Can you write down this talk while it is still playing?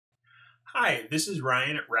Hi, this is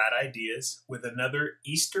Ryan at Rad Ideas with another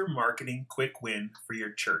Easter Marketing QuickWin for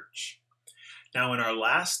your church. Now, in our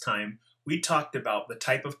last time, we talked about the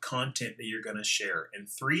type of content that you're going to share and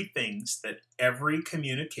three things that every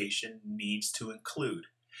communication needs to include.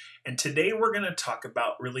 And today we're going to talk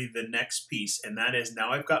about really the next piece, and that is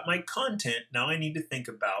now I've got my content, now I need to think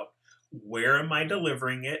about where am I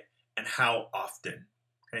delivering it and how often.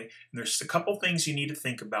 Okay? And there's a couple things you need to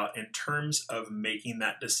think about in terms of making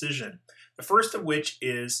that decision. The first of which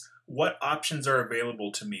is what options are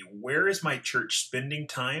available to me? Where is my church spending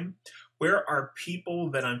time? Where are people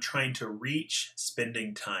that I'm trying to reach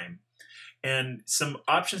spending time? And some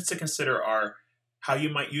options to consider are how you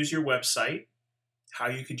might use your website, how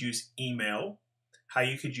you could use email, how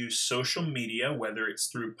you could use social media, whether it's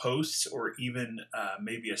through posts or even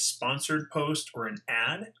maybe a sponsored post or an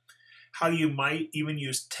ad, how you might even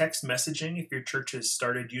use text messaging if your church has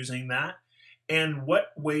started using that, and what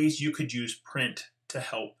ways you could use print to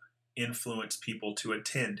help influence people to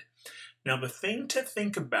attend. Now, the thing to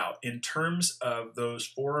think about in terms of those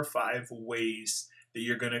 4 or 5 ways that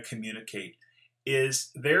you're going to communicate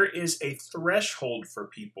is there is a threshold for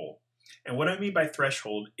people. And what I mean by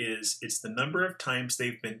threshold is it's the number of times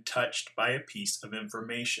they've been touched by a piece of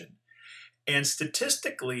information. And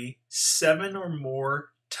statistically, 7 or more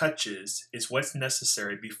touches is what's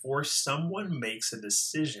necessary before someone makes a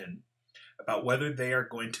decision about whether they are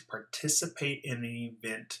going to participate in an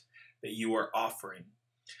event that you are offering.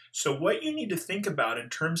 So what you need to think about in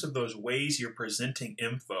terms of those ways you're presenting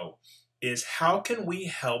info is how can we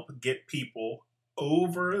help get people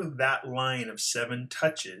over that line of 7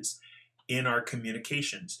 touches in our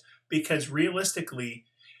communications? Because realistically,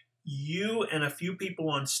 you and a few people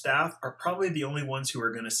on staff are probably the only ones who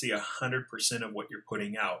are going to see 100% of what you're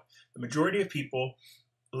putting out. The majority of people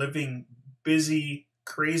living busy,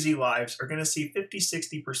 crazy lives are going to see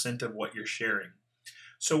 50-60% of what you're sharing.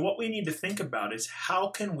 So what we need to think about is how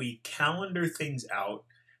can we calendar things out?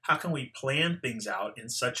 How can we plan things out in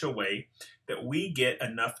such a way that we get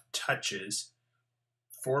enough touches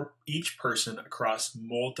for each person across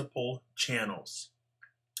multiple channels?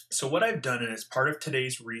 So what I've done, and as part of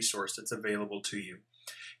today's resource that's available to you,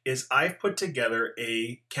 is I've put together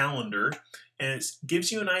a calendar, and it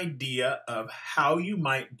gives you an idea of how you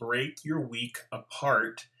might break your week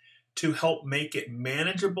apart to help make it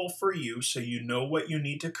manageable for you so you know what you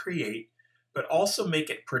need to create, but also make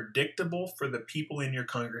it predictable for the people in your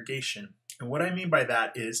congregation. And what I mean by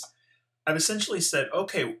that is I've essentially said,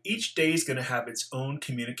 okay, each day is going to have its own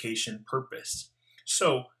communication purpose.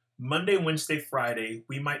 So Monday, Wednesday, Friday,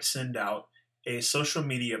 we might send out a social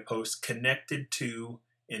media post connected to,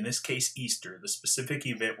 in this case, Easter, the specific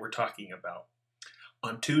event we're talking about.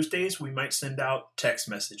 On Tuesdays, we might send out text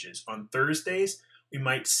messages. On Thursdays, we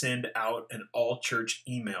might send out an all-church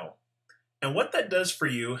email. And what that does for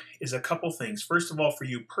you is a couple things. First of all, for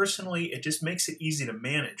you personally, it just makes it easy to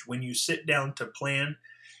manage. When you sit down to plan,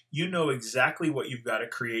 you know exactly what you've got to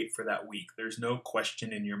create for that week. There's no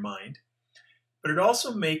question in your mind. But it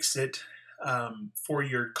also makes it, for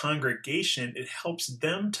your congregation, it helps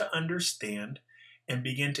them to understand and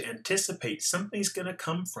begin to anticipate something's going to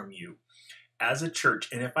come from you as a church.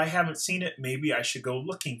 And if I haven't seen it, maybe I should go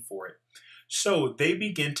looking for it. So they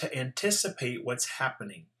begin to anticipate what's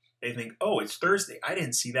happening. They think, oh, it's Thursday. I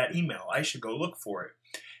didn't see that email. I should go look for it.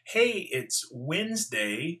 Hey, it's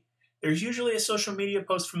Wednesday. There's usually a social media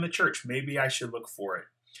post from the church. Maybe I should look for it.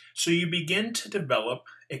 So you begin to develop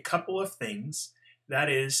a couple of things. That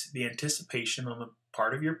is the anticipation on the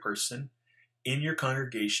part of your person in your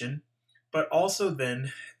congregation, but also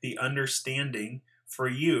then the understanding for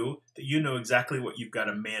you that you know exactly what you've got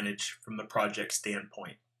to manage from the project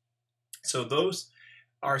standpoint. So those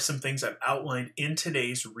are some things I've outlined in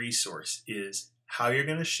today's resource, is how you're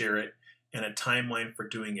going to share it and a timeline for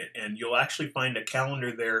doing it. And you'll actually find a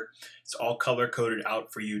calendar there. It's all color-coded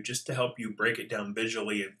out for you just to help you break it down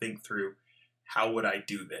visually and think through, how would I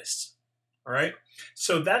do this? All right,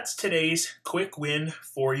 so that's today's quick win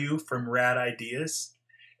for you from Rad Ideas.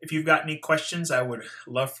 If you've got any questions, I would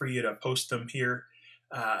love for you to post them here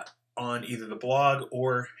on either the blog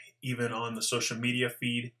or even on the social media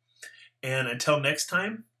feed. And until next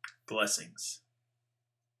time, blessings.